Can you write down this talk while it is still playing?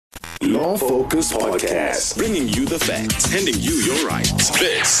Law Focus Podcast, bringing you the facts, handing you your rights.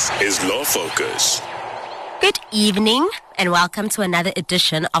 This is Law Focus. Good evening and welcome to another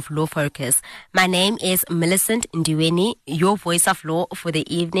edition of Law Focus. My name is Millicent Ndiweni, your voice of law for the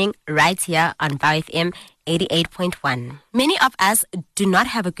evening right here on VOW FM 88.1. Many of us do not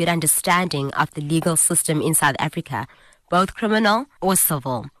have a good understanding of the legal system in South Africa, both criminal or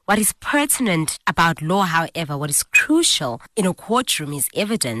civil. What is pertinent about law, however, what is crucial in a courtroom is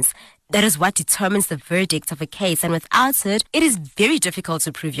evidence. That is what determines the verdict of a case, and without it, it is very difficult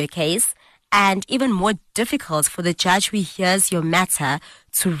to prove your case, and even more difficult for the judge who hears your matter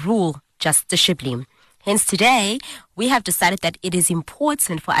to rule justiciably. Hence today, we have decided that it is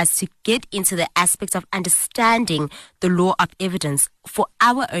important for us to get into the aspect of understanding the law of evidence for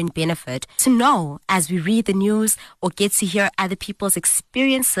our own benefit, to know as we read the news or get to hear other people's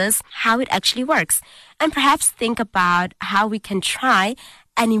experiences how it actually works, and perhaps think about how we can try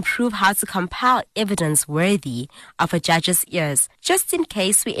and improve how to compile evidence worthy of a judge's ears, just in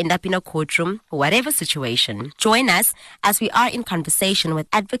case we end up in a courtroom or whatever situation. Join us as we are in conversation with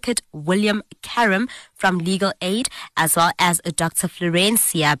Advocate William Karam from Legal Aid, as well as Dr.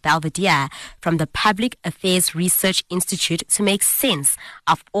 Florencia Belvedere from the Public Affairs Research Institute, to make sense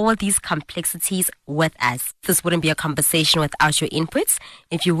of all these complexities with us. This wouldn't be a conversation without your inputs.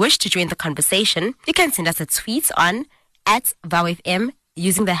 If you wish to join the conversation, you can send us a tweet on @VOWFM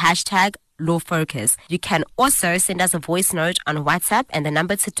using the hashtag LawFocus. You can also send us a voice note on WhatsApp, and the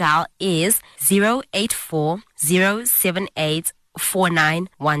number to dial is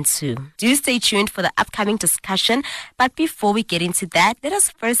 084-078-4912. Do stay tuned for the upcoming discussion, but before we get into that, let us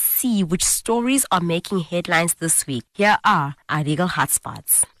first see which stories are making headlines this week. Here are our legal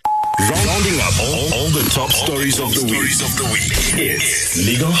hotspots. Rounding up all the top stories of the week. It's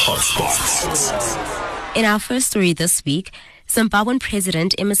Legal Hotspots. In our first story this week, Zimbabwean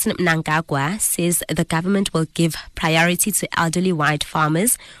President Emmerson Mnangagwa says the government will give priority to elderly white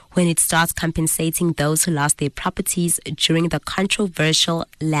farmers when it starts compensating those who lost their properties during the controversial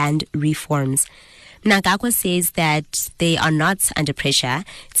land reforms. Mnangagwa says that they are not under pressure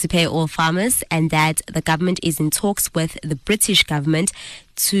to pay all farmers, and that the government is in talks with the British government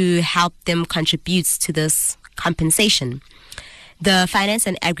to help them contribute to this compensation. The Finance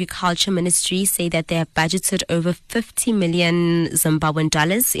and Agriculture Ministry say that they have budgeted over 50 million Zimbabwean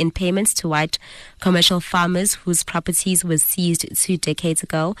dollars in payments to white commercial farmers whose properties were seized 2 decades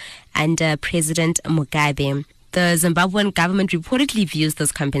ago under President Mugabe. The Zimbabwean government reportedly views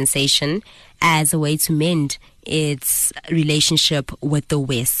this compensation as a way to mend its relationship with the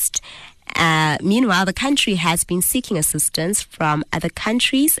West. Meanwhile, the country has been seeking assistance from other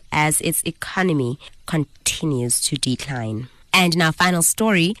countries as its economy continues to decline. And in our final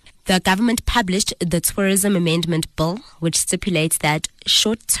story, the government published the Tourism Amendment Bill, which stipulates that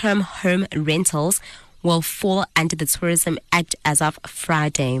short-term home rentals will fall under the Tourism Act as of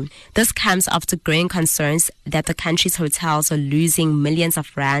Friday. This comes after growing concerns that the country's hotels are losing millions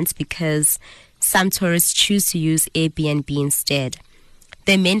of rands because some tourists choose to use Airbnb instead.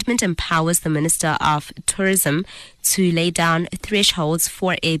 The amendment empowers the Minister of Tourism to lay down thresholds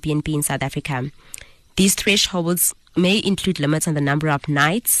for Airbnb in South Africa. These thresholds may include limits on the number of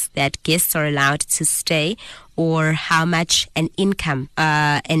nights that guests are allowed to stay, or how much an income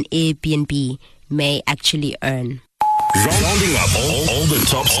an Airbnb may actually earn. Rounding up all the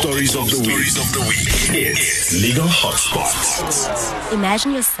top stories of the week. It's Legal Hotspots.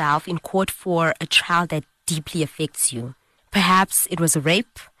 Imagine yourself in court for a trial that deeply affects you. Perhaps it was a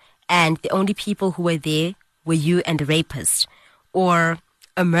rape, and the only people who were there were you and the rapist. Or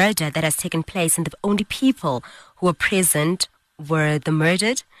a murder that has taken place, and the only people who were present were the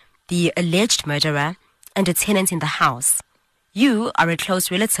murdered, the alleged murderer, and a tenant in the house. You are a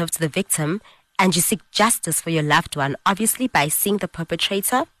close relative to the victim, and you seek justice for your loved one, obviously by seeing the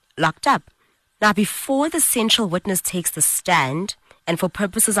perpetrator locked up. Now, before the central witness takes the stand, and for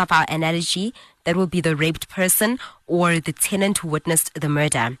purposes of our analogy, that will be the raped person or the tenant who witnessed the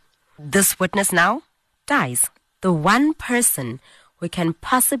murder, this witness now dies. The one person who can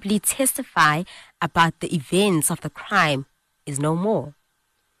possibly testify about the events of the crime is no more.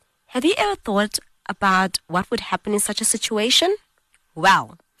 Have you ever thought about what would happen in such a situation?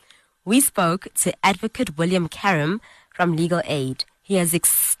 Well, we spoke to Advocate William Karam from Legal Aid. He has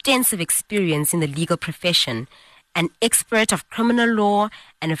extensive experience in the legal profession, an expert of criminal law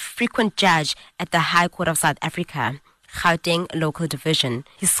and a frequent judge at the High Court of South Africa, Gauteng Local Division.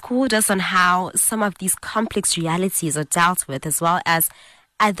 He schooled us on how some of these complex realities are dealt with, as well as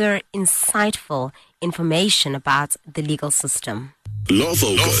other insightful information about the legal system. Law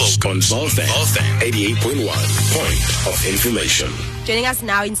Focus on Ballfan 88.1. Point of information. Joining us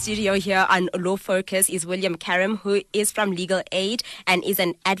now in studio here on Law Focus is William Karam, who is from Legal Aid and is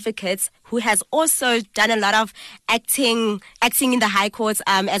an advocate who has also done a lot of acting in the High Courts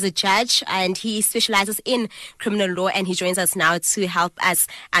as a judge, and he specializes in criminal law, and he joins us now to help us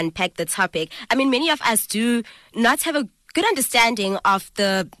unpack the topic. I mean, many of us do not have a good understanding of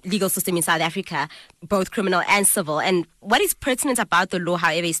the legal system in South Africa, both criminal and civil. And what is pertinent about the law,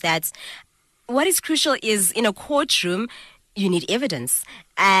 however, is that what is crucial is in a courtroom, you need evidence.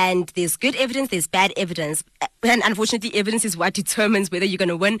 And there's good evidence, there's bad evidence. And unfortunately, evidence is what determines whether you're going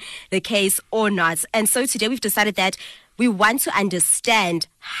to win the case or not. And so today we've decided that we want to understand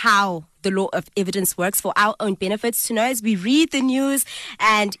how the law of evidence works for our own benefits, to know as we read the news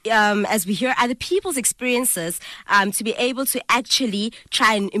and as we hear other people's experiences, to be able to actually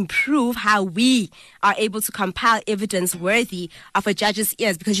try and improve how we are able to compile evidence worthy of a judge's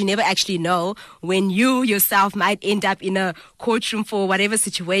ears, because you never actually know when you yourself might end up in a courtroom for whatever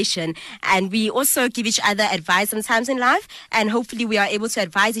situation. And we also give each other advice sometimes in life, and hopefully we are able to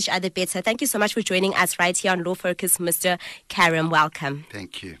advise each other better. Thank you so much for joining us right here on Law Focus, Mr. Karam. Welcome.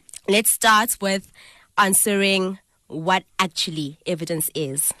 Thank you. Let's start with answering what actually evidence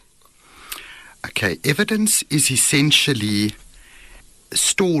is. Okay, evidence is essentially a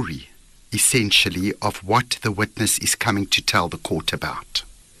story, of what the witness is coming to tell the court about.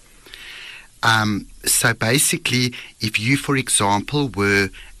 So basically, if you, for example, were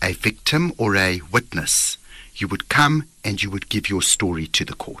a victim or a witness, you would come and you would give your story to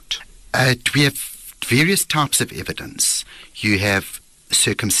the court. We have various types of evidence. You have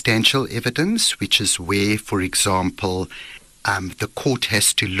circumstantial evidence, which is where, for example, the court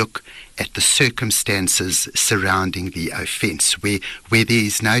has to look at the circumstances surrounding the offence, where there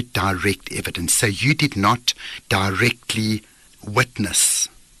is no direct evidence. So you did not directly witness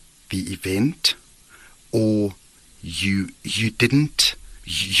the event, or you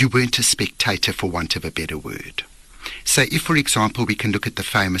weren't a spectator, for want of a better word. So if, for example, we can look at the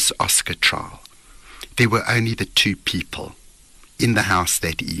famous Oscar trial, there were only the two people in the house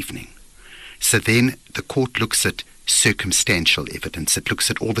that evening. So then the court looks at circumstantial evidence. It looks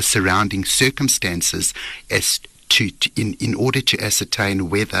at all the surrounding circumstances as in order to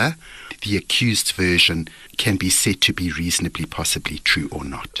ascertain whether the accused's version can be said to be reasonably possibly true or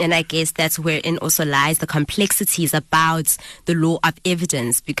not. And I guess that's wherein also lies the complexities about the law of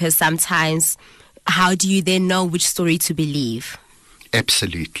evidence, because sometimes how do you then know which story to believe?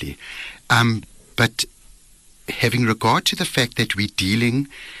 Absolutely. But having regard to the fact that we're dealing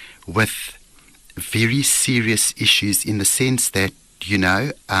with very serious issues, in the sense that,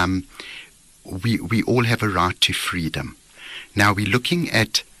 we all have a right to freedom. Now we're looking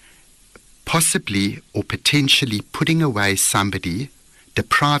at possibly or potentially putting away somebody,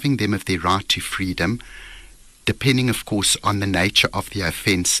 depriving them of their right to freedom, depending, of course, on the nature of the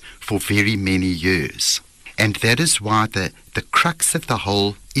offence, for very many years. And that is why the crux of the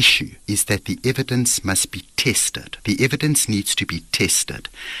whole issue is that the evidence must be tested. The evidence needs to be tested.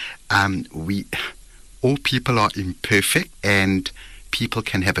 All people are imperfect, and people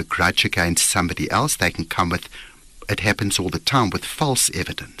can have a grudge against somebody else. They can come with, it happens all the time, with false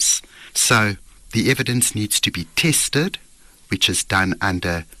evidence. So the evidence needs to be tested, which is done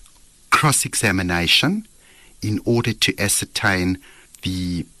under cross-examination, in order to ascertain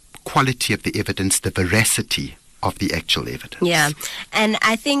the quality of the evidence, the veracity of the actual evidence. Yeah, and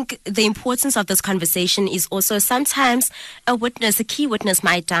I think the importance of this conversation is also sometimes a key witness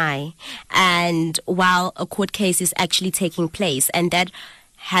might die, and while a court case is actually taking place, and that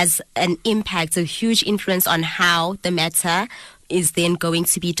has an impact, a huge influence on how the matter is then going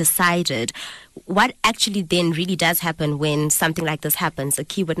to be decided. What actually then really does happen when something like this happens, a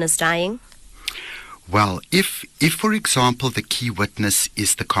key witness dying? Well, if for example, the key witness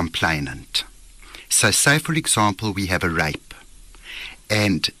is the complainant. So say, for example, we have a rape,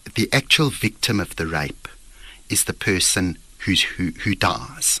 and the actual victim of the rape is the person who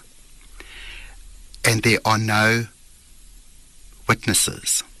dies, and there are no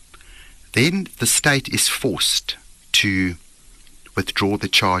witnesses, then the state is forced to withdraw the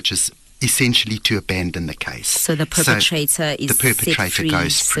charges, essentially to abandon the case. So the perpetrator is set free,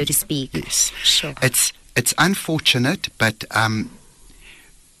 goes free, so to speak. Yes. Sure. It's unfortunate, but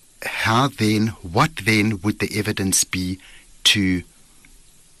what then would the evidence be to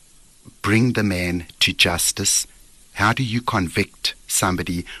bring the man to justice? How do you convict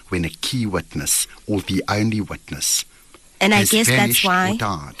somebody when a key witness or the only witness and has I guess that's vanished why or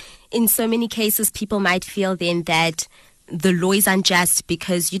died? In so many cases people might feel then that the law is unjust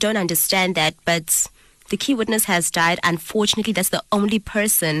because you don't understand that, but the key witness has died. Unfortunately, that's the only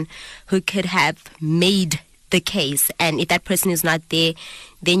person who could have made the case. And if that person is not there,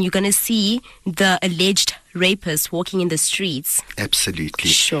 then you're going to see the alleged rapist walking in the streets. Absolutely.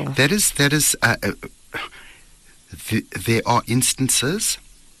 Sure. That is. There are instances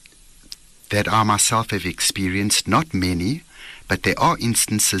that I myself have experienced, not many, but there are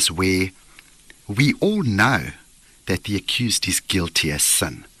instances where we all know that the accused is guilty as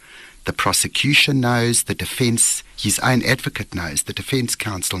sin. The prosecution knows, the defense, his own advocate knows, the defense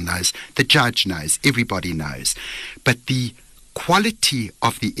counsel knows, the judge knows, everybody knows. But the quality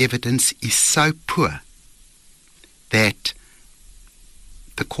of the evidence is so poor that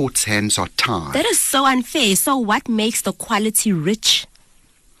the court's hands are tied. That is so unfair. So what makes the quality rich?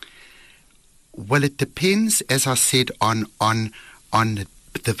 Well, it depends, as I said, on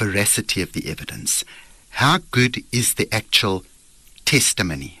the veracity of the evidence. How good is the actual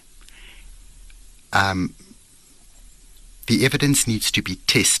testimony? The evidence needs to be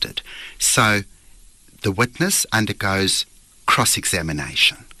tested. So the witness undergoes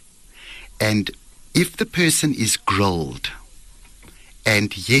cross-examination. And if the person is grilled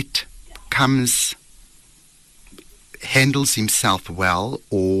and yet handles himself well,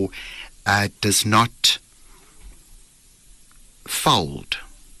 or does not fold,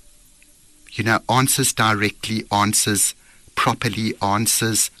 answers directly, answers properly,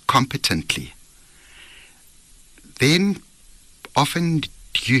 answers competently, then often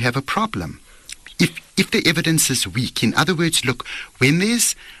you have a problem. If the evidence is weak, in other words, look, when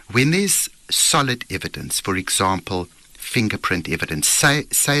there's solid evidence, for example, fingerprint evidence, say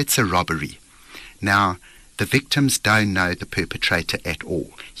it's a robbery. Now, the victims don't know the perpetrator at all.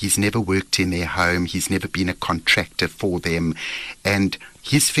 He's never worked in their home, he's never been a contractor for them, and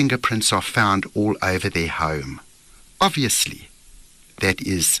his fingerprints are found all over their home. Obviously, that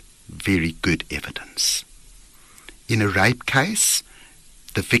is very good evidence. In a rape case,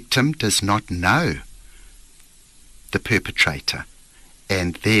 the victim does not know the perpetrator,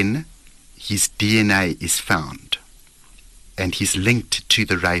 and then his DNA is found, and he's linked to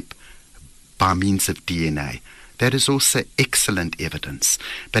the rape by means of DNA. That is also excellent evidence.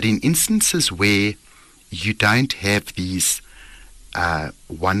 But in instances where you don't have these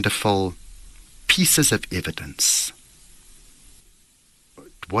wonderful pieces of evidence,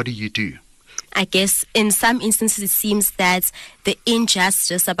 what do? I guess in some instances it seems that the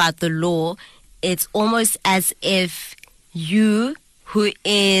injustice about the law, it's almost as if you, who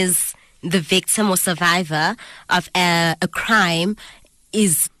is the victim or survivor of a crime,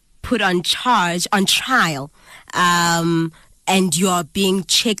 is put on trial, and you're being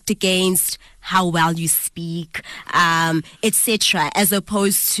checked against how well you speak, etc., as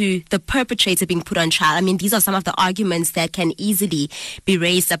opposed to the perpetrator being put on trial. I mean, these are some of the arguments that can easily be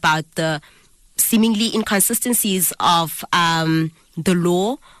raised about the seemingly inconsistencies of the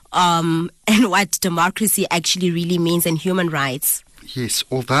law and what democracy actually really means and human rights. Yes,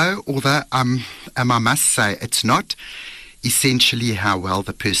 although I must say it's not essentially how well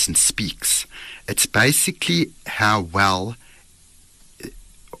the person speaks. It's basically how well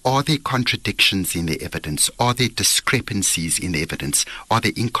are there contradictions in the evidence? Are there discrepancies in the evidence? Are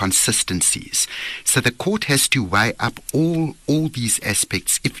there inconsistencies? So the court has to weigh up all these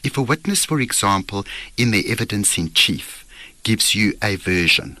aspects. If a witness, for example, in their evidence in chief gives you a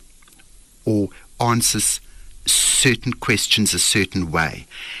version or answers certain questions a certain way,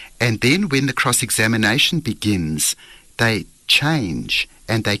 and then when the cross-examination begins, they change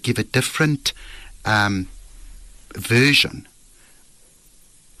and they give a different version,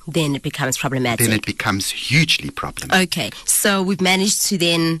 then it becomes problematic. Then it becomes hugely problematic. Okay, so we've managed to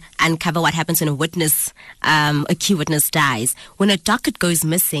then uncover what happens when a key witness dies. When a docket goes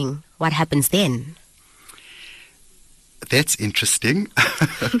missing, what happens then? That's interesting.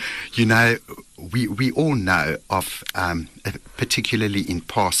 We all know of, particularly in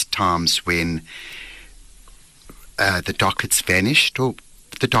past times when the dockets vanished or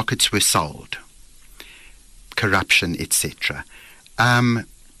the dockets were sold, corruption, etc.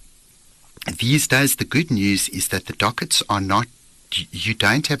 These days, the good news is that the dockets are not, you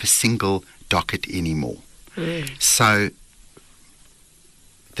don't have a single docket anymore. So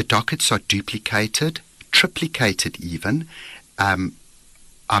the dockets are duplicated, triplicated even. I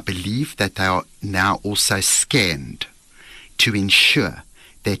believe that they are now also scanned to ensure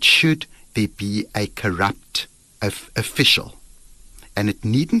that should there be a corrupt official, and it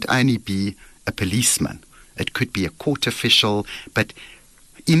needn't only be a policeman, it could be a court official, but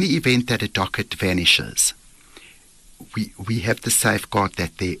in the event that a docket vanishes, we have the safeguard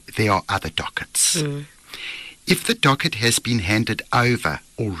that there are other dockets. If the docket has been handed over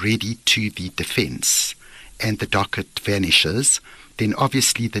already to the defence and the docket vanishes, then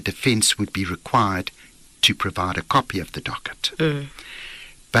obviously the defence would be required to provide a copy of the docket.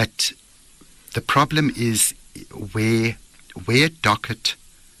 But the problem is where docket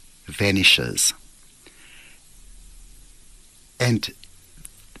vanishes, and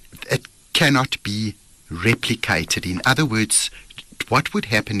it cannot be replicated. In other words, what would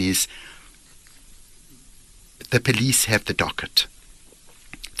happen is the police have the docket.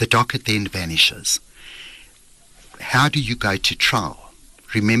 The docket then vanishes. How do you go to trial?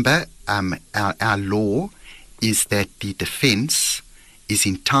 Remember, our law is that the defence is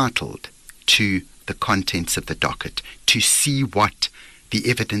entitled to the contents of the docket to see what the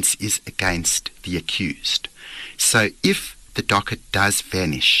evidence is against the accused. So if the docket does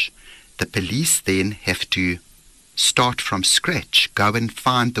vanish, the police then have to start from scratch, go and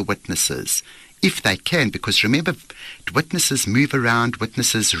find the witnesses, if they can, because remember, witnesses move around,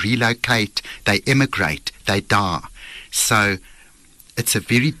 witnesses relocate, they emigrate, they die. So it's a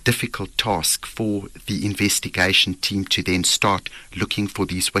very difficult task for the investigation team to then start looking for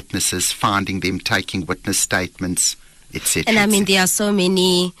these witnesses, finding them, taking witness statements, etc. And I mean, there are so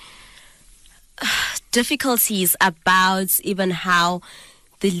many difficulties about even how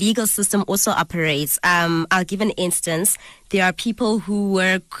the legal system also operates. I'll give an instance. There are people who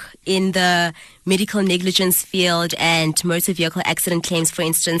work in the medical negligence field and motor vehicle accident claims, for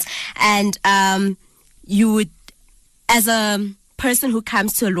instance, and you would, as a person who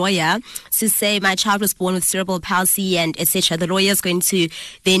comes to a lawyer to say my child was born with cerebral palsy and etc., the lawyer is going to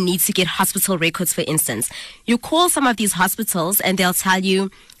then need to get hospital records, for instance. You call some of these hospitals and they'll tell you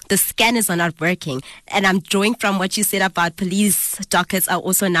the scanners are not working. And I'm drawing from what you said about police dockets are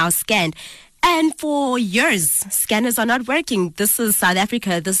also now scanned. And for years, scanners are not working. This is South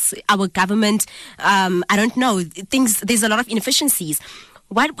Africa. Our government, I don't know, there's a lot of inefficiencies.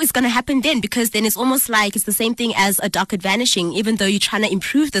 What is going to happen then? Because then it's almost like it's the same thing as a docket vanishing. Even though you're trying to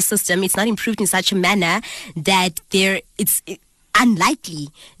improve the system, it's not improved in such a manner that it's unlikely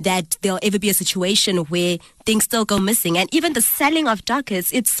that there'll ever be a situation where things still go missing. And even the selling of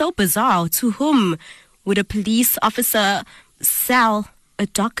dockets, it's so bizarre. To whom would a police officer sell a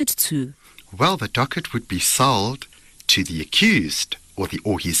docket to? Well, the docket would be sold to the accused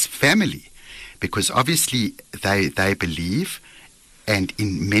or his family, because obviously they believe, and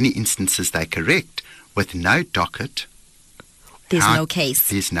in many instances they're correct, with no docket, there's no case.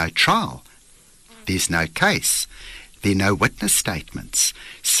 There's no trial. There's no case. There are no witness statements.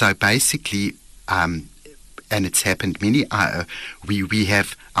 So basically, and it's happened many, we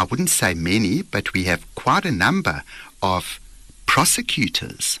have, I wouldn't say many, but we have quite a number of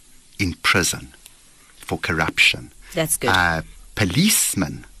prosecutors in prison for corruption. That's good.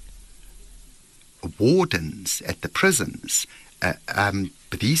 Policemen, wardens at the prisons.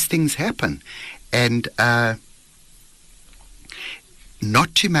 These things happen. And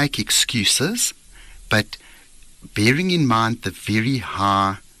not to make excuses, but bearing in mind the very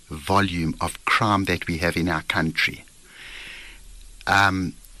high volume of crime that we have in our country,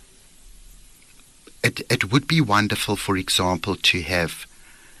 it would be wonderful, for example, to have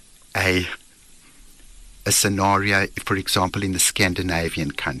a scenario, for example, in the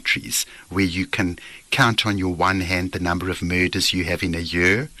Scandinavian countries, where you can count on your one hand the number of murders you have in a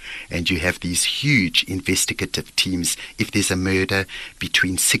year, and you have these huge investigative teams. If there's a murder,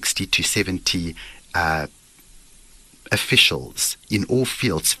 between 60 to 70 officials in all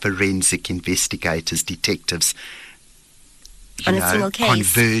fields, forensic investigators, detectives, on a single case,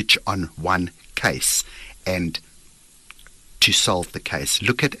 converge on one case and to solve the case.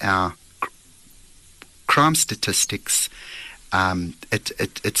 Look at our crime statistics.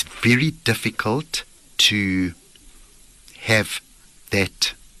 It's very difficult to have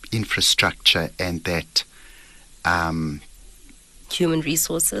that infrastructure and that human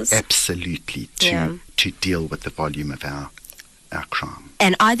resources. Absolutely, to deal with the volume of our crime.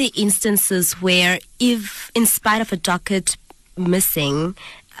 And are there instances where, if in spite of a docket missing,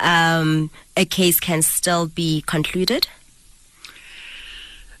 a case can still be concluded?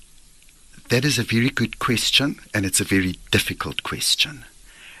 That is a very good question, and it's a very difficult question.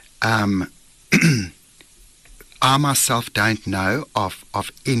 I myself don't know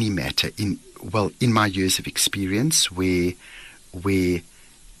of any matter in my years of experience where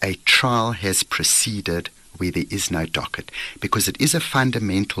a trial has proceeded where there is no docket, because it is a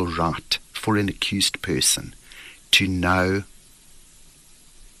fundamental right for an accused person to know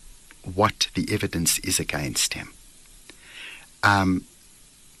what the evidence is against him.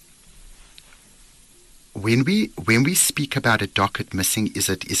 when we speak about a docket missing, is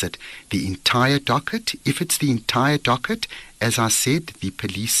it the entire docket? If it's the entire docket, as I said, the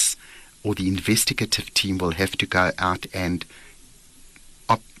police or the investigative team will have to go out and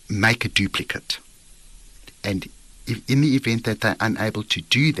make a duplicate. And in the event that they're unable to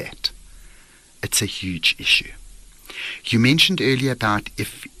do that, it's a huge issue. You mentioned earlier about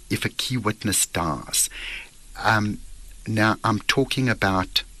if a key witness dies. Now I'm talking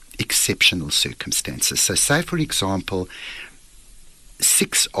about exceptional circumstances. So say, for example,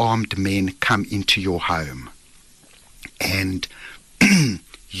 6 armed men come into your home and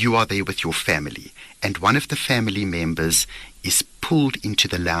you are there with your family, and one of the family members is pulled into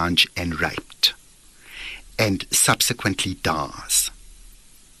the lounge and raped and subsequently dies.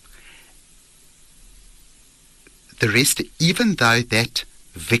 The rest, even though that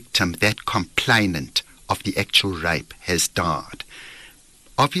victim, that complainant of the actual rape has died,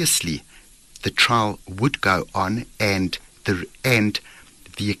 obviously the trial would go on, and the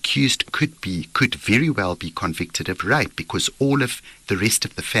accused could very well be convicted of rape, because all of the rest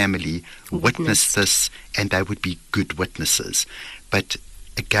of the family witnessed this, and they would be good witnesses. But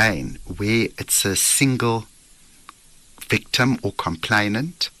again, where it's a single victim or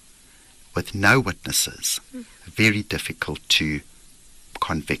complainant with no witnesses, very difficult to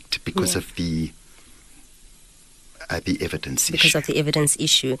convict because of the evidence issue. Because of the evidence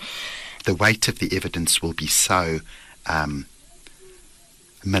issue. The weight of the evidence will be so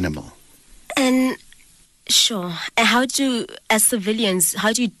minimal. And sure. And as civilians,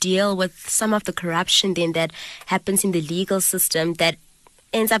 how do you deal with some of the corruption then that happens in the legal system that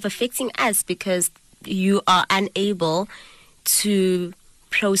ends up affecting us because you are unable to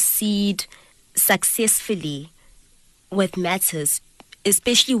proceed successfully with matters,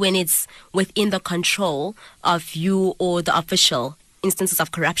 especially when it's within the control of you or the official? Instances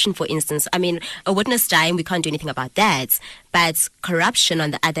of corruption, for instance. I mean, a witness dying, we can't do anything about that. But corruption,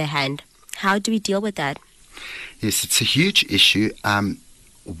 on the other hand, how do we deal with that? Yes, it's a huge issue.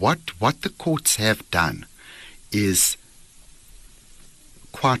 What the courts have done is,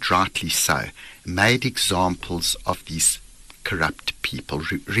 quite rightly so, made examples of these corrupt people.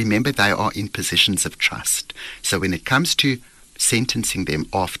 Remember, they are in positions of trust. So when it comes to sentencing them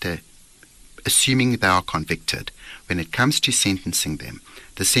after, assuming they are convicted, when it comes to sentencing them,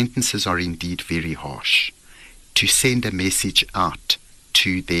 the sentences are indeed very harsh. To send a message out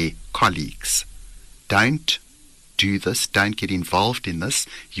to their colleagues, don't do this, don't get involved in this,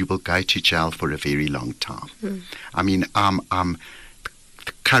 you will go to jail for a very long time. I mean, I'm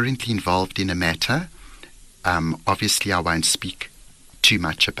currently involved in a matter, obviously I won't speak too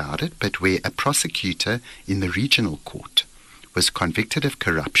much about it, but where a prosecutor in the regional court was convicted of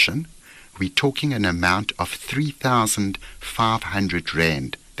corruption. We're talking an amount of 3,500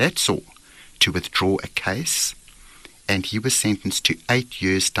 rand, that's all, to withdraw a case, and he was sentenced to 8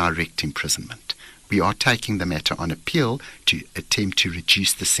 years direct imprisonment. We are taking the matter on appeal to attempt to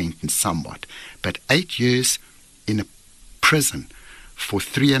reduce the sentence somewhat, but 8 years in a prison for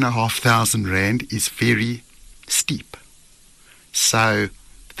 3,500 rand is very steep. So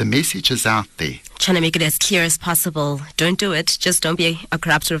the message is out there. Trying to make it as clear as possible. Don't do it. Just don't be a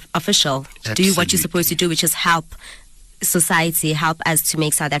corrupt official. Absolutely. Do what you're supposed to do, which is help society, help us to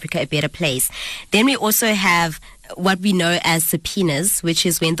make South Africa a better place. Then we also have what we know as subpoenas, which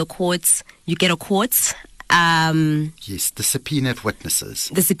is when you get a court. Yes, the subpoena of witnesses.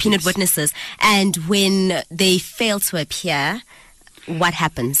 The subpoenaed witnesses. And when they fail to appear, what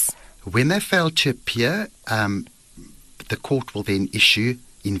happens? When they fail to appear, the court will then issue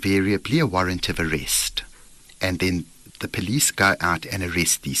invariably a warrant of arrest, and then the police go out and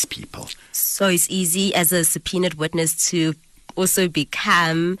arrest these people. So it's easy as a subpoenaed witness to also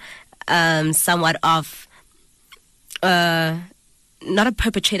become somewhat of not a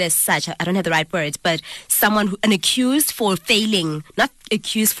perpetrator as such, I don't have the right words, but an accused for failing, not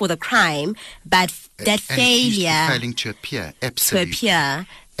accused for the crime, but that failure. Failing to appear, absolutely. To appear.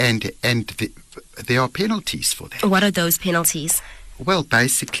 And there are penalties for that. What are those penalties? Well,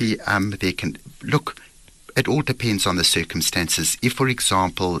 basically, it all depends on the circumstances. If, for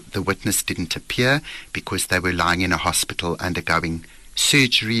example, the witness didn't appear because they were lying in a hospital undergoing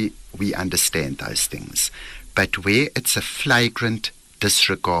surgery, we understand those things. But where it's a flagrant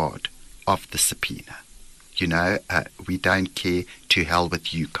disregard of the subpoena, we don't care, to hell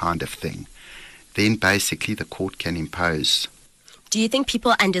with you kind of thing, then basically the court can impose. Do you think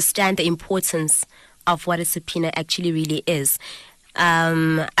people understand the importance of what a subpoena actually really is?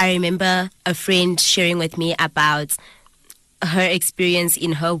 I remember a friend sharing with me about her experience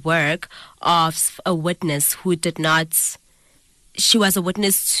in her work of a witness who she was a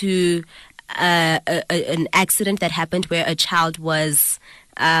witness to an accident that happened where a child was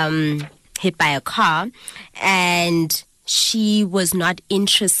hit by a car, and she was not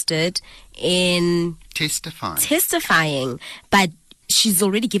interested in testifying, but she's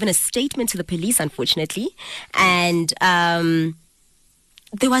already given a statement to the police, unfortunately, and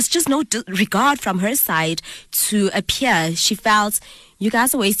there was just no regard from her side to appear. She felt, you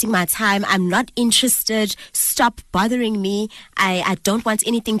guys are wasting my time. I'm not interested. Stop bothering me. I don't want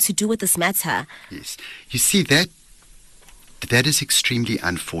anything to do with this matter. Yes. You see, that is extremely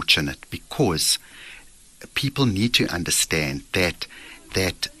unfortunate, because people need to understand that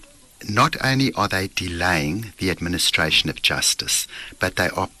not only are they delaying the administration of justice, but they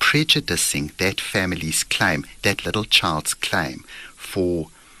are prejudicing that family's claim, that little child's claim, for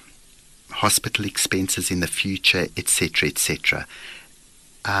hospital expenses in the future, etc., etc.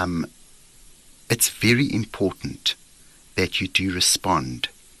 It's very important that you do respond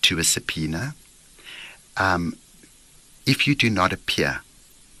to a subpoena. If you do not appear,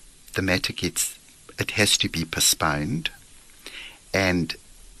 the matter it has to be postponed, and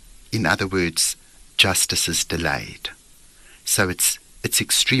in other words, justice is delayed. So it's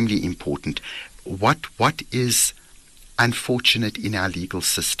extremely important. What is unfortunate in our legal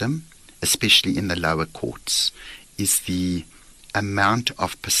system, especially in the lower courts, is the amount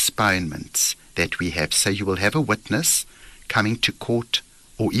of postponements that we have. So you will have a witness coming to court,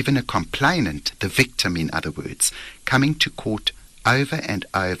 or even a complainant, the victim in other words, coming to court over and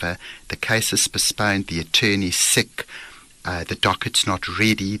over. The case is postponed, the attorney's sick, the docket's not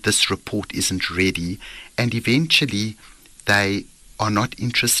ready, this report isn't ready, and eventually they are not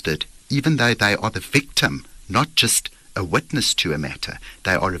interested, even though they are the victim, not just a witness to a matter.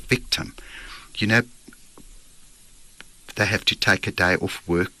 They are a victim. You know, they have to take a day off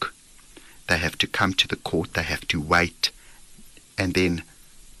work, they have to come to the court, they have to wait, and then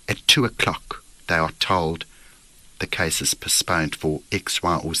at 2 o'clock they are told the case is postponed for X,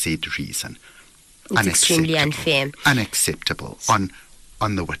 Y, or Z reason. It's extremely unfair. Unacceptable on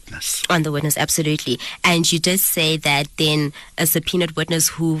the witness. On the witness, absolutely. And you did say that then a subpoenaed witness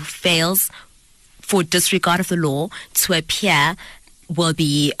who fails for disregard of the law to appear will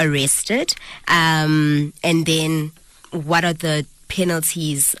be arrested. And then what are the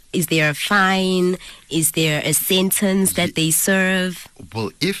penalties? Is there a fine? Is there a sentence that they serve?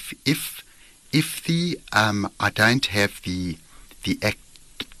 Well, if the I don't have the act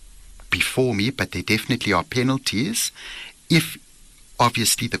before me, but there definitely are penalties. If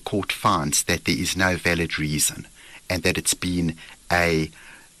obviously the court finds that there is no valid reason and that it's been a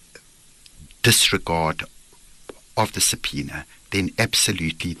disregard of the subpoena, then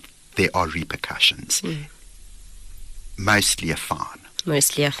absolutely there are repercussions. Mostly a fine.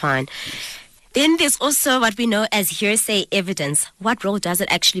 Mostly a fine. Then there's also what we know as hearsay evidence. What role does it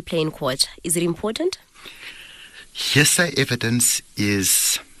actually play in court? Is it important? Hearsay evidence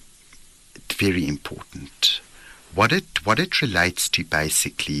is very important. What it relates to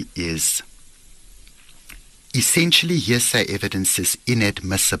basically is, essentially hearsay evidence is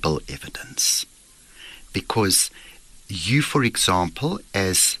inadmissible evidence, because you, for example,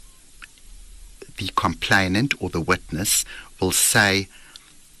 as the complainant or the witness, will say,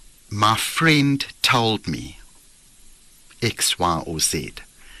 my friend told me X, Y, or Z.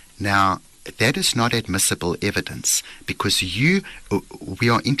 Now, that is not admissible evidence, because we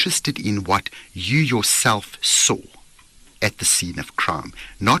are interested in what you yourself saw at the scene of crime,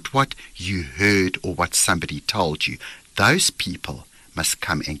 not what you heard or what somebody told you. Those people must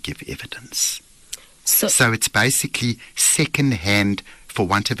come and give evidence. So it's basically second-hand, for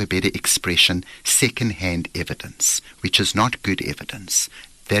want of a better expression, second-hand evidence, which is not good evidence.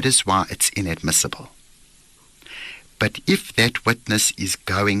 That is why it's inadmissible. But if that witness is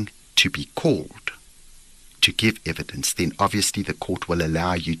going to be called to give evidence, then obviously the court will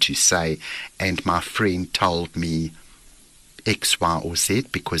allow you to say, and my friend told me X, Y, or Z,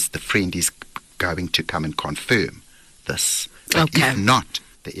 because the friend is going to come and confirm this. But if not,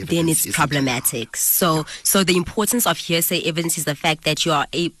 the evidence then it's problematic. So the importance of hearsay evidence is the fact that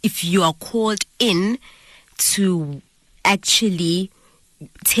if you are called in to actually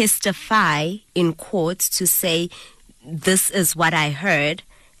testify in court to say, this is what I heard,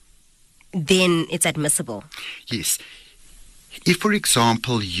 then it's admissible. Yes. If, for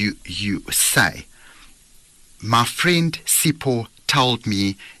example, you say, my friend Sipho told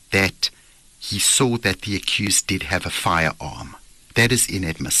me that he saw that the accused did have a firearm, that is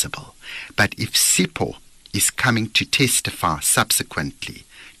inadmissible. But if Sipho is coming to testify subsequently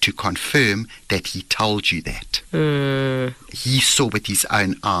to confirm that he told you that, he saw with his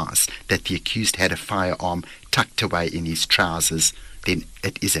own eyes that the accused had a firearm tucked away in his trousers then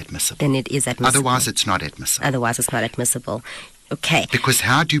it is admissible. Then it is admissible. Otherwise, it's not admissible. Otherwise, it's not admissible. Okay. Because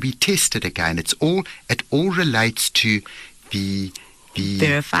how do we test it again? It all relates to the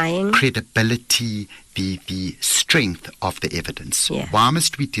verifying credibility, the strength of the evidence. Yeah. Why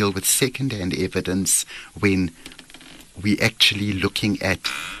must we deal with second-hand evidence when we're actually looking at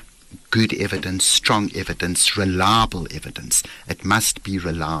good evidence, strong evidence, reliable evidence? It must be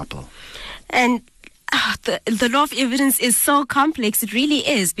reliable. And the law of evidence is so complex. It really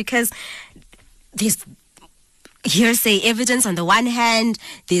is, because there's hearsay evidence on the one hand,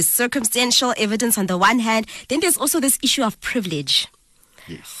 there's circumstantial evidence on the one hand, then there's also this issue of privilege.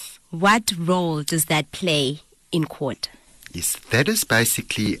 Yes. What role does that play in court? Yes, that is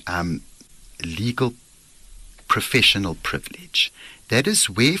basically legal professional privilege. That is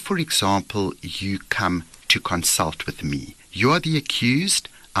where, for example, you come to consult with me. You are the accused,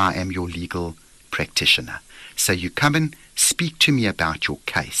 I am your legal practitioner. So you come and speak to me about your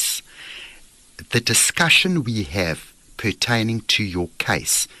case. The discussion we have pertaining to your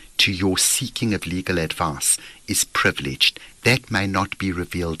case, to your seeking of legal advice, is privileged. That may not be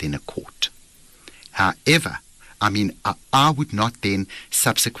revealed in a court. However, I would not then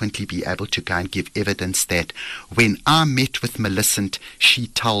subsequently be able to go and give evidence that when I met with Millicent, she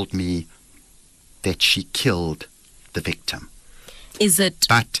told me that she killed the victim. Is it?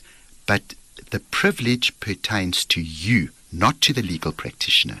 But the privilege pertains to you, not to the legal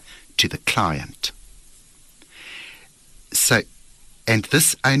practitioner, to the client. So, and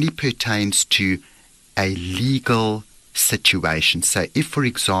this only pertains to a legal situation. So if, for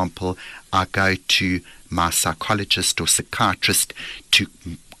example, I go to my psychologist or psychiatrist to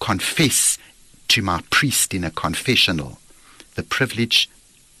confess to my priest in a confessional, the privilege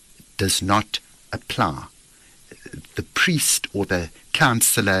does not apply. The priest or the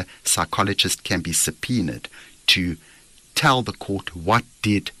counselor, psychologist can be subpoenaed to tell the court what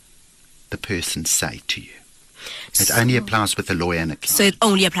did the person say to you. It only applies with the lawyer and a client. So it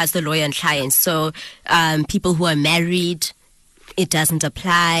only applies to the lawyer and client. So people who are married, it doesn't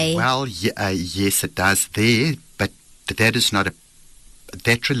apply. Well, yes, it does there, but that is not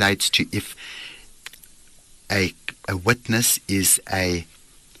that relates to if a witness is a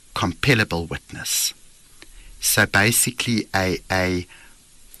compellable witness. So basically, a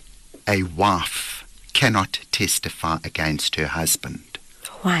wife cannot testify against her husband.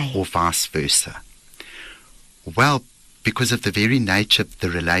 Why? Or vice versa. Well, because of the very nature of the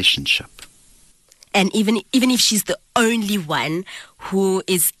relationship. And even if she's the only one who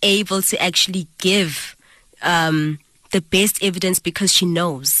is able to actually give the best evidence because she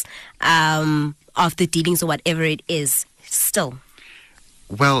knows of the dealings or whatever it is, still.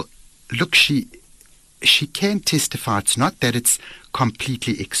 Well, look, she can testify. It's not that it's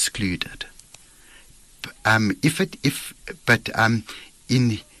completely excluded.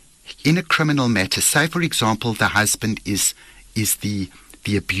 In a criminal matter, say for example the husband is the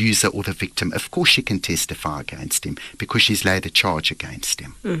abuser or the victim, of course she can testify against him because she's laid a charge against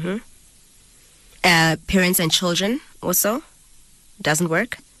him. Mm-hmm. Parents and children also doesn't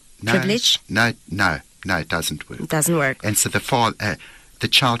work. No, privilege? No, it doesn't work. It doesn't work. And so the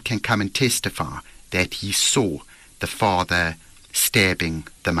child can come and testify that he saw the father stabbing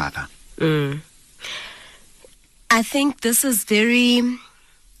the mother. I think this is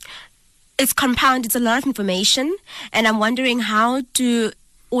it's compound. It's a lot of information, and I'm wondering, how do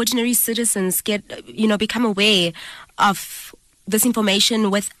ordinary citizens become aware of this information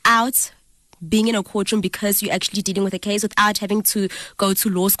without being in a courtroom, because you're actually dealing with a case, without having to go to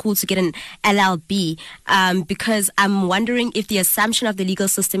law school to get an LLB? Because I'm wondering if the assumption of the legal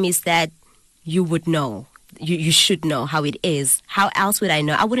system is that you would know. You should know how it is. How else would I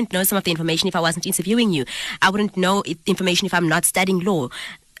know? I wouldn't know some of the information if I wasn't interviewing you. I wouldn't know the information if I'm not studying law.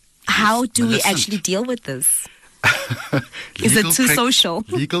 How do we actually deal with this? Is it too social?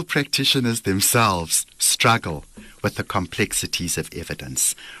 Legal practitioners themselves struggle with the complexities of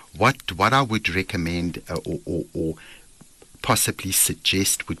evidence. What I would recommend or possibly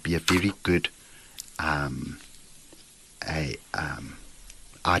suggest would be a very good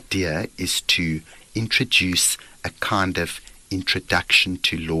idea is to introduce a kind of introduction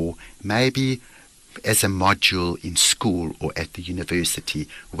to law, maybe as a module in school or at the university,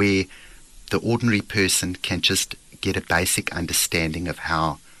 where the ordinary person can just get a basic understanding of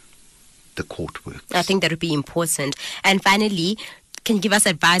how the court works. I think that would be important. And finally, can you give us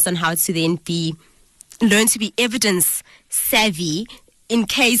advice on how to then learn to be evidence savvy in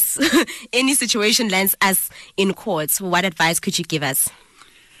case any situation lands us in court? What advice could you give us?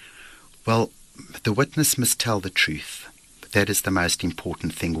 Well, the witness must tell the truth. That is the most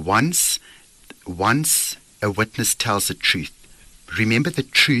important thing. Once a witness tells the truth, remember the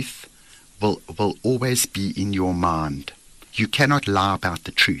truth will always be in your mind. You cannot lie about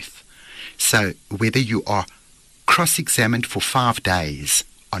the truth. So whether you are cross-examined for 5 days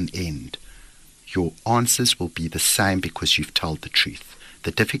on end, your answers will be the same because you've told the truth.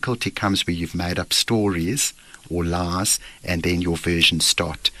 The difficulty comes where you've made up stories or lies, and then your versions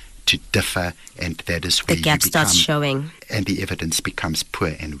start to differ, and that is where the gap starts showing, and the evidence becomes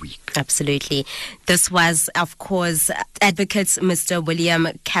poor and weak. Absolutely. This was, of course, Advocate Mr. William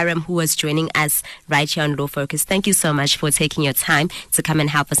Karam, who was joining us right here on Law Focus. Thank you so much for taking your time to come and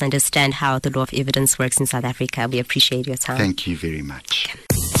help us understand how the law of evidence works in South Africa. We appreciate your time. Thank you very much.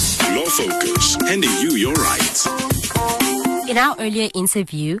 Law Focus, handing you your rights. In our earlier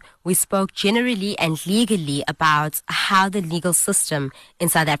interview, we spoke generally and legally about how the legal system in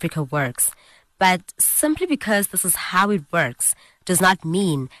South Africa works. But simply because this is how it works does not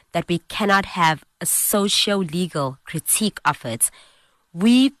mean that we cannot have a socio-legal critique of it.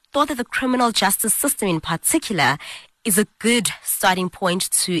 We thought that the criminal justice system in particular is a good starting point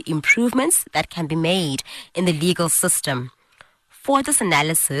to improvements that can be made in the legal system. For this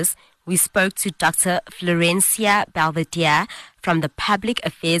analysis, we spoke to Dr. Florencia Belvedere from the Public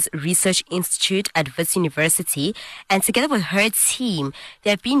Affairs Research Institute at Wits University, and together with her team, they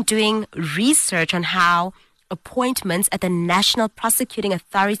have been doing research on how appointments at the National Prosecuting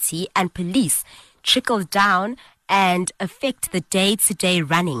Authority and police trickle down and affect the day-to-day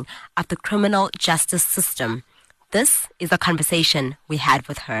running of the criminal justice system. This is a conversation we had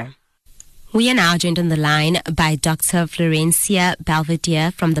with her. We are now joined on the line by Dr. Florencia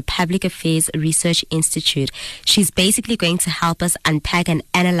Belvedere from the Public Affairs Research Institute. She's basically going to help us unpack and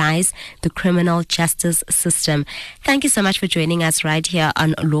analyze the criminal justice system. Thank you so much for joining us right here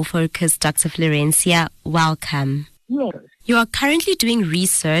on Law Focus, Dr. Florencia. Welcome. Yes. You are currently doing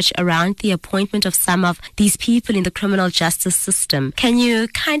research around the appointment of some of these people in the criminal justice system. Can you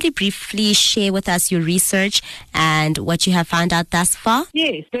kindly briefly share with us your research and what you have found out thus far?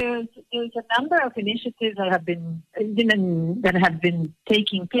 Yes, there's a number of initiatives that have been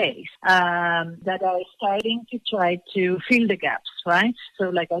taking place that are starting to try to fill the gaps, right? So,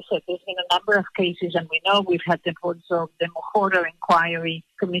 like I said, there's been a number of cases, and we know we've had the Mohoro Inquiry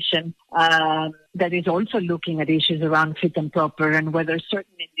Commission that is also looking at issues around fit and proper and whether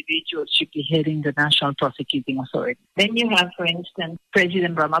certain individuals should be heading the National Prosecuting Authority. Then you have, for instance,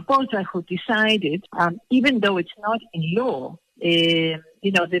 President Ramaphosa, who decided, even though it's not in law,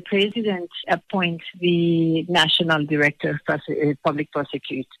 the president appoints the National Director of Public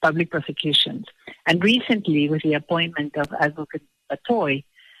Prosecutions. And recently, with the appointment of Advocate Batoy,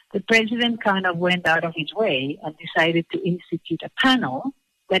 the president kind of went out of his way and decided to institute a panel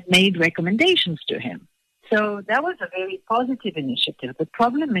that made recommendations to him. So that was a very positive initiative. The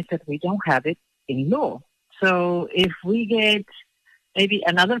problem is that we don't have it in law. So if we get maybe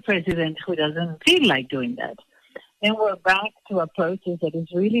another president who doesn't feel like doing that, then we're back to a process that is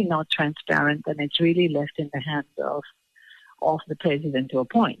really not transparent, and it's really left in the hands of the president to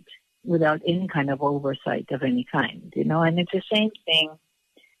appoint without any kind of oversight of any kind, And it's the same thing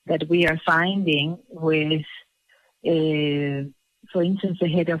that we are finding with, for instance, the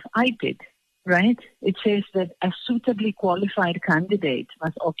head of IPID, right? It says that a suitably qualified candidate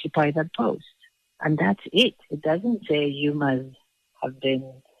must occupy that post. And that's it. It doesn't say you must have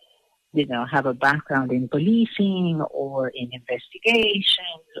been, have a background in policing or in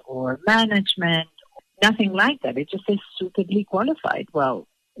investigations or management. Nothing like that. It just says suitably qualified. Well,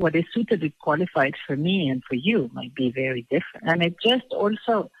 what is suitably qualified for me and for you might be very different. And it just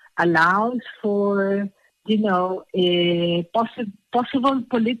also allows for, a possible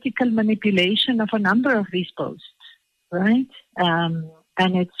political manipulation of a number of these posts, right? And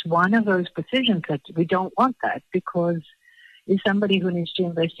it's one of those positions that we don't want that, because it's somebody who needs to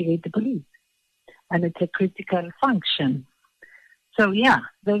investigate the police, and it's a critical function. So yeah,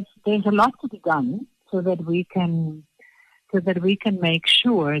 there's a lot to be done so that we can make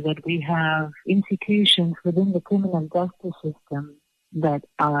sure that we have institutions within the criminal justice system that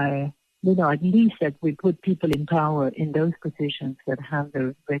are, at least that we put people in power in those positions that have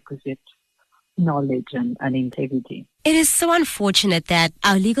the requisite knowledge and integrity. It is so unfortunate that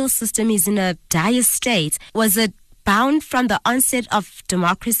our legal system is in a dire state. Was it bound from the onset of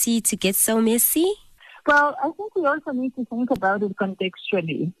democracy to get so messy? Well, I think we also need to think about it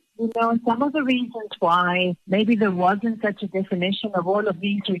contextually. Some of the reasons why maybe there wasn't such a definition of all of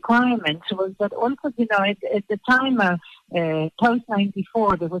these requirements was that also, at the time of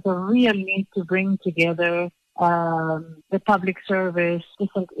post-94, there was a real need to bring together the public service,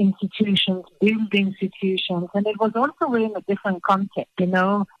 different institutions, build institutions, and it was also in a different context.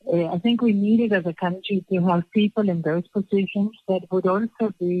 I think we needed as a country to have people in those positions that would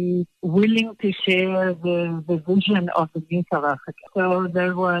also be willing to share the vision of the new South Africa. So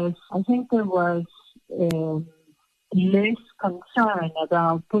there was less concern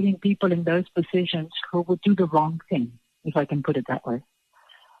about putting people in those positions who would do the wrong thing, if I can put it that way.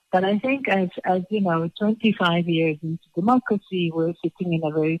 But I think as 25 years into democracy, we're sitting in a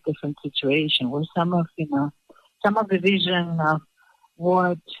very different situation where some of the vision of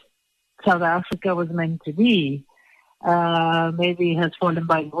what South Africa was meant to be maybe has fallen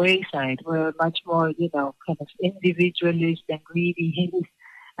by the wayside. We're much more, kind of individualist and greedy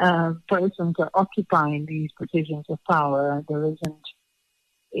persons are occupying these positions of power, and there isn't,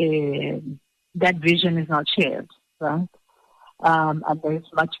 that vision is not shared, right? And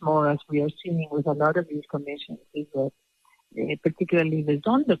there's much more, as we are seeing with a lot of these commissions, is that particularly the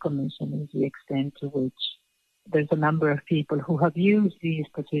Zondo Commission is the extent to which there's a number of people who have used these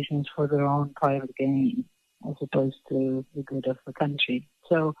positions for their own private gain as opposed to the good of the country.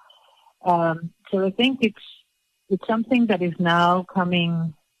 So I think it's something that is now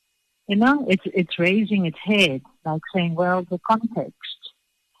coming, it's raising its head, like saying, well, the context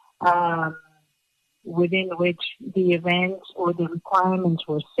within which the events or the requirements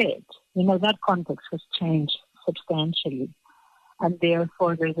were set, that context has changed substantially. And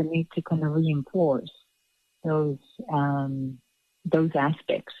therefore, there's a need to kind of reinforce those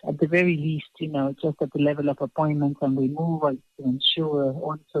aspects, at the very least, just at the level of appointments and removal to ensure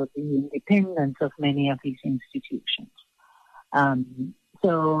also the independence of many of these institutions.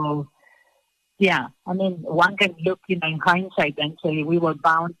 Yeah, I mean, one can look, in hindsight and say we were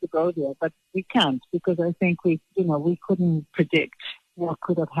bound to go there, but we can't, because I think we couldn't predict what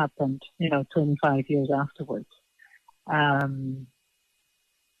could have happened, 25 years afterwards.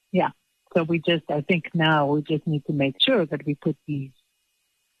 So I think now we just need to make sure that we put these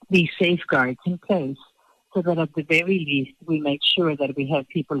safeguards in place so that at the very least we make sure that we have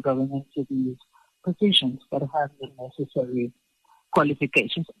people going into these positions that have the necessary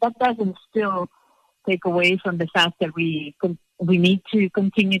qualifications. That doesn't still take away from the fact that we need to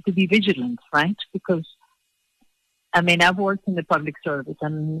continue to be vigilant, right? Because, I've worked in the public service,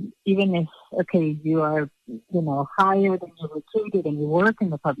 and even if, you are, hired and you're recruited and you work in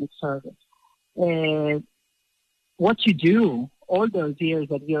the public service, what you do all those years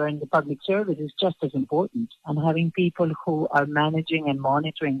that you're in the public service is just as important. And having people who are managing and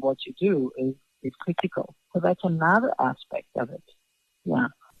monitoring what you do is critical. So that's another aspect of it. Yeah.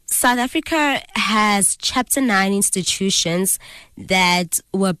 South Africa has Chapter 9 institutions that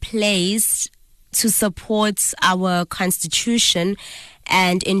were placed to support our constitution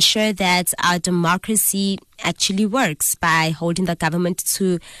and ensure that our democracy actually works by holding the government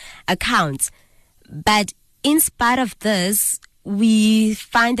to account. But in spite of this, we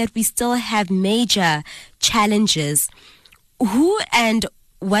find that we still have major challenges. Who and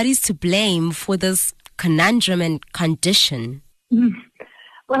what is to blame for this conundrum and condition?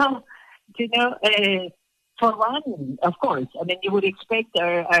 Well, for one, of course, you would expect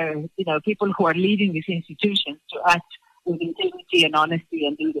our people who are leading these institutions to act with integrity and honesty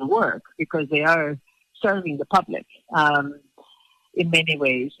and do their work because they are serving the public. In many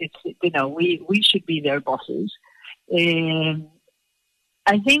ways, it's we should be their bosses.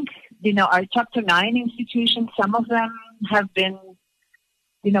 I think our Chapter 9 institutions, some of them have been.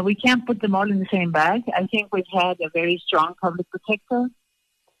 We can't put them all in the same bag. I think we've had a very strong public protector.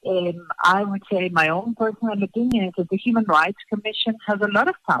 I would say my own personal opinion is that the Human Rights Commission has a lot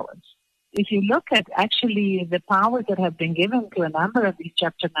of powers. If you look at actually the powers that have been given to a number of these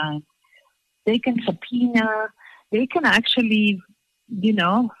Chapter 9, they can subpoena, they can actually,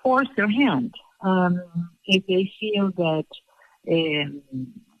 force their hand if they feel that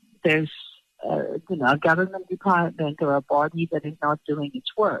there's a government department or a body that is not doing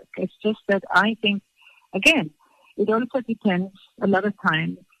its work. It's just that I think, again, it also depends a lot of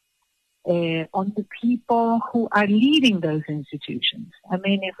times on the people who are leading those institutions.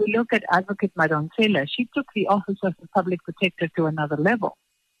 If we look at Advocate Madonsela, she took the office of the public protector to another level,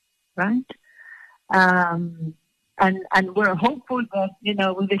 right? And we're hopeful that,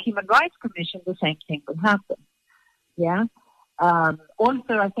 with the Human Rights Commission, the same thing will happen. Yeah.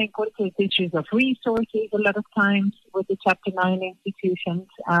 Also, I think it's issues of resources a lot of times with the Chapter 9 institutions,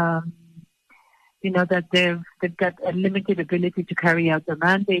 that they've got a limited ability to carry out their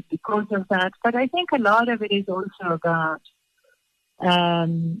mandate because of that. But I think a lot of it is also about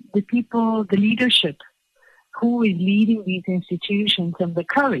the people, the leadership, who is leading these institutions and the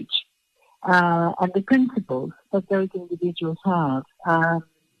courage and the principles that those individuals have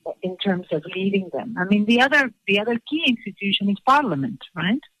in terms of leading them. I mean, the other key institution is Parliament,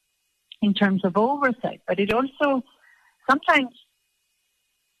 right, in terms of oversight. But it also, sometimes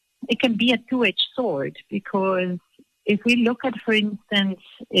it can be a two-edged sword, because if we look at, for instance,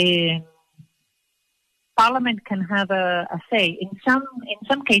 Parliament can have a say. In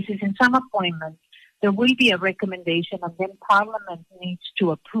some cases, in some appointments, there will be a recommendation and then Parliament needs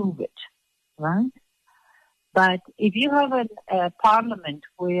to approve it, right? But if you have a Parliament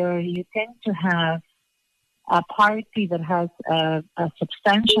where you tend to have a party that has a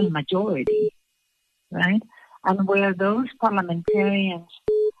substantial majority, right, and where those parliamentarians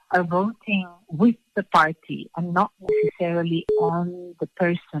are voting with the party and not necessarily on the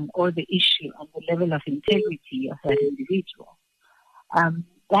person or the issue and the level of integrity of that individual,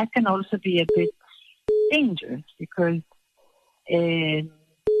 that can also be a bit dangerous, because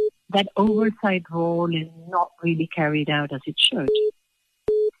that oversight role is not really carried out as it should.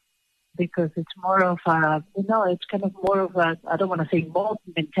 Because it's more of a, it's kind of more of a, I don't want to say mob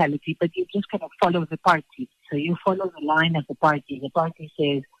mentality, but you just kind of follow the party. So you follow the line of the party. The party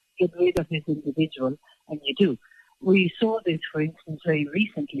says, get rid of this individual, and you do. We saw this, for instance, very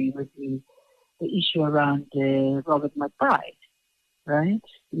recently with the issue around Robert McBride, right?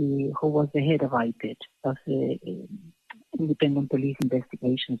 Who was the head of IPID, of the Independent Police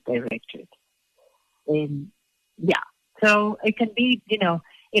Investigations Directorate. So it can be,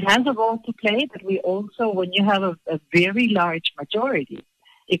 it has a role to play, but we also, when you have a very large majority,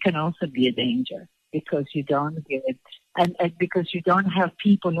 it can also be a danger, because you don't get it, and because you don't have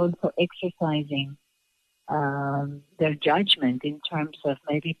people also exercising their judgment in terms of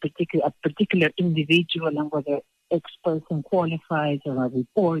maybe a particular individual and whether X person qualifies or a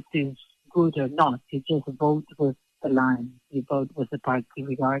report is good or not. You just vote with the line. You vote with the party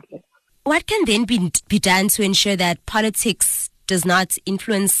regardless. What can then be done to ensure that politics does not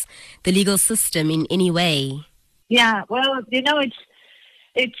influence the legal system in any way? Yeah, well,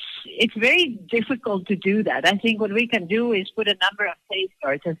 it's very difficult to do that. I think what we can do is put a number of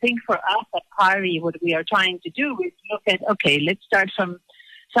safeguards. I think for us at PARI, what we are trying to do is look at, okay, let's start from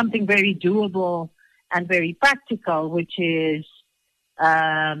something very doable and very practical, which is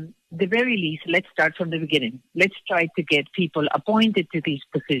the very least, let's start from the beginning. Let's try to get people appointed to these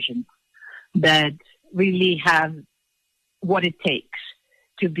positions that really have what it takes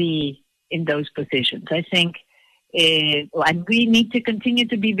to be in those positions. I think, and we need to continue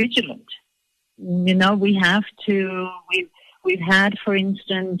to be vigilant. We have to, we've had, for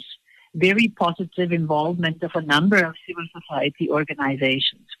instance, very positive involvement of a number of civil society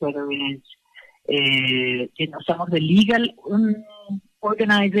organizations, whether it is, some of the legal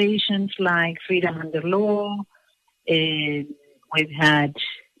organizations like Freedom Under Law. We've had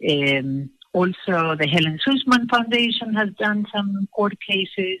also the Helen Suzman Foundation has done some court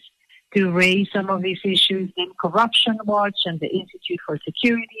cases to raise some of these issues. Then Corruption Watch and the Institute for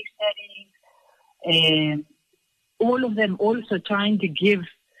Security Studies. All of them also trying to give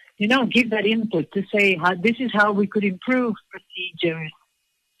that input to say this is how we could improve procedures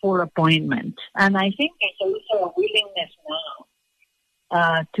for appointment. And I think there's also a willingness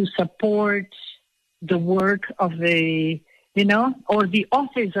now to support the work of the, or the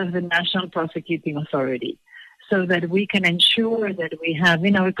office of the National Prosecuting Authority, so that we can ensure that we have,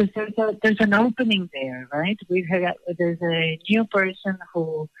 because there's an opening there, right? There's a new person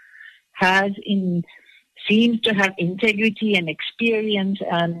who seems to have integrity and experience,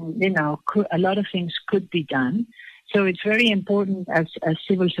 and, a lot of things could be done. So it's very important as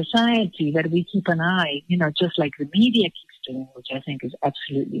civil society that we keep an eye, just like the media keeps doing, which I think is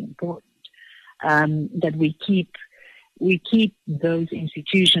absolutely important, that we keep those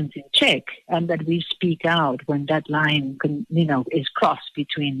institutions in check, and that we speak out when that line is crossed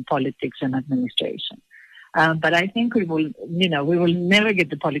between politics and administration. But I think we will never get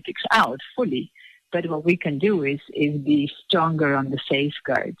the politics out fully. But what we can do is be stronger on the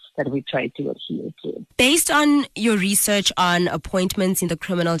safeguards that we try to adhere to. Based on your research on appointments in the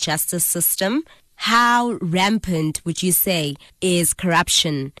criminal justice system, how rampant would you say is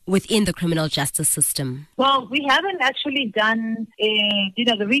corruption within the criminal justice system? Well, we haven't actually done,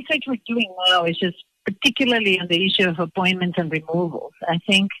 the research we're doing now is just particularly on the issue of appointments and removals. I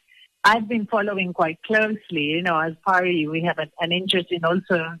think I've been following quite closely, as PARI, we have an interest in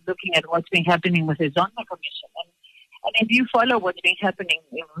also looking at what's been happening with the Zonda Commission. And if you follow what's been happening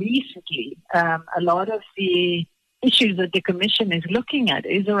recently, a lot of the issues that the Commission is looking at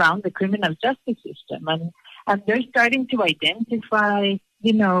is around the criminal justice system. And they're starting to identify,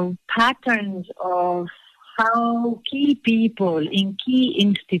 patterns of how key people in key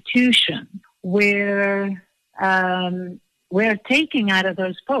institutions were taken out of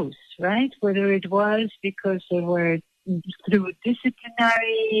those posts, right? Whether it was because they were through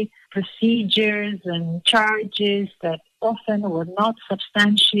disciplinary procedures and charges that often were not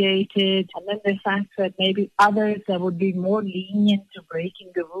substantiated, and then the fact that maybe others that would be more lenient to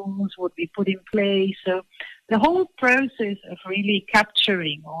breaking the rules would be put in place. So the whole process of really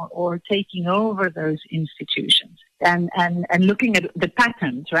capturing or taking over those institutions and looking at the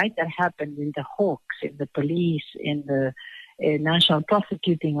patterns, right, that happened in the Hawks, in the police, in the National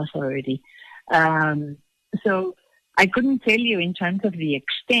Prosecuting Authority. So I couldn't tell you in terms of the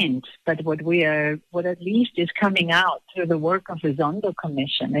extent, but what at least is coming out through the work of the Zondo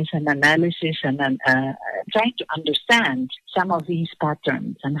Commission is an analysis and trying to understand some of these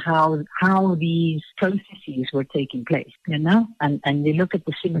patterns and how these processes were taking place, and you look at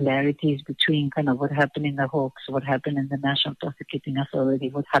the similarities between kind of what happened in the Hawks, what happened in the National Prosecuting Authority,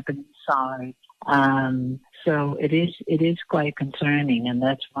 what happened in SARS. So it is quite concerning, and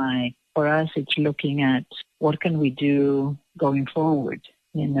that's why for us it's looking at what can we do going forward,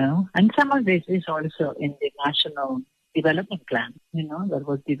 And some of this is also in the National Development Plan, that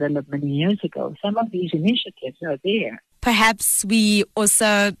was developed many years ago. Some of these initiatives are there. Perhaps we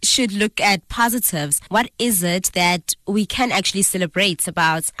also should look at positives. What is it that we can actually celebrate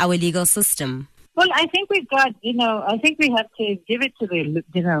about our legal system? Well, I think we've got, I think we have to give it to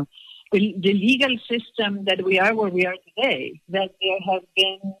the legal system that we are where we are today, that there have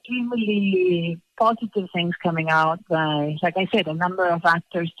been extremely positive things coming out by, like I said, a number of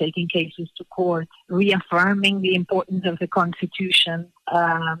actors taking cases to court, reaffirming the importance of the Constitution,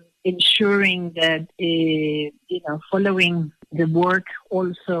 ensuring that, following the work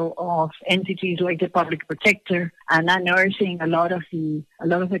also of entities like the Public Protector, and unearthing a lot of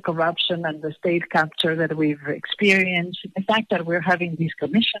the corruption and the state capture that we've experienced. The fact that we're having these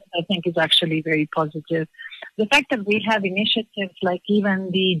commissions, I think, is actually very positive. The fact that we have initiatives like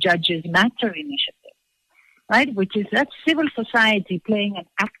even the Judges Matter initiative, right, which is that civil society playing an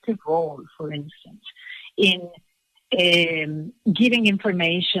active role, for instance, in giving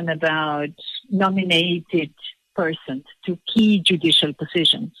information about nominated persons to key judicial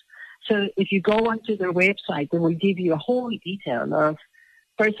positions. So if you go onto their website, they will give you a whole detail of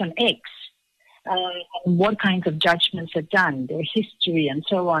person X and what kinds of judgments are done, their history, and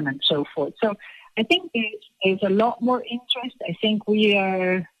so on and so forth. So I think there's a lot more interest. I think we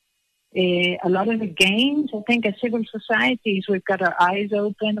are a lot of the gains. I think as civil societies, we've got our eyes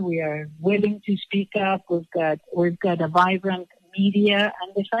open. We are willing to speak up. We've got a vibrant media,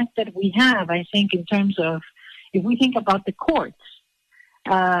 and the fact that we have, I think, in terms of if we think about the courts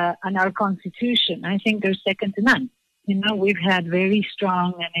and our Constitution, I think they're second to none. We've had very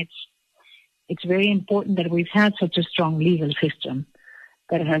strong, and it's very important that we've had such a strong legal system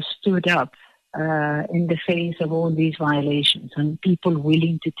that has stood up in the face of all these violations and people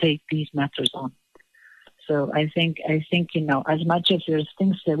willing to take these matters on. So I think as much as there's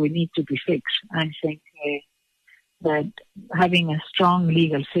things that we need to be fixed, I think that having a strong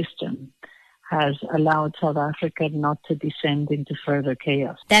legal system has allowed South Africa not to descend into further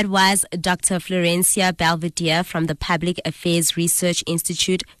chaos. That was Dr. Florencia Belvedere from the Public Affairs Research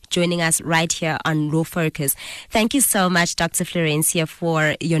Institute joining us right here on Law Focus. Thank you so much, Dr. Florencia,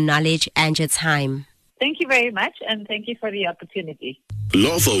 for your knowledge and your time. Thank you very much, and thank you for the opportunity.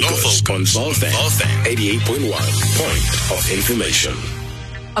 Law Focus on Volfan 88.1, point of information.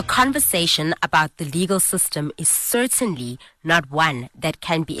 A conversation about the legal system is certainly not one that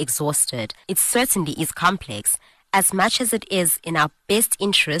can be exhausted. It certainly is complex. As much as it is in our best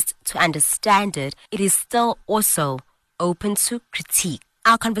interest to understand it, it is still also open to critique.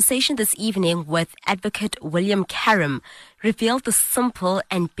 Our conversation this evening with Advocate William Karam revealed the simple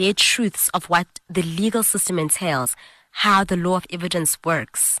and bare truths of what the legal system entails, how the law of evidence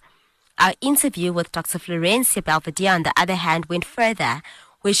works. Our interview with Dr. Florencia Belvedere, on the other hand, went further,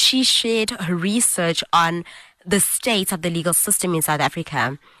 where she shared her research on the state of the legal system in South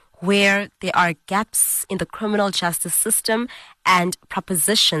Africa, where there are gaps in the criminal justice system and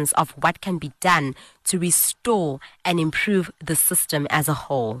propositions of what can be done to restore and improve the system as a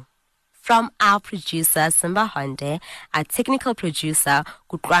whole. From our producer, Simba Honde, our technical producer,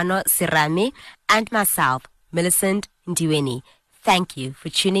 Kutrano Sirame, and myself, Millicent Ndiweni, thank you for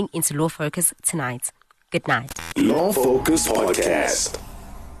tuning into Law Focus tonight. Good night. Law Focus Podcast.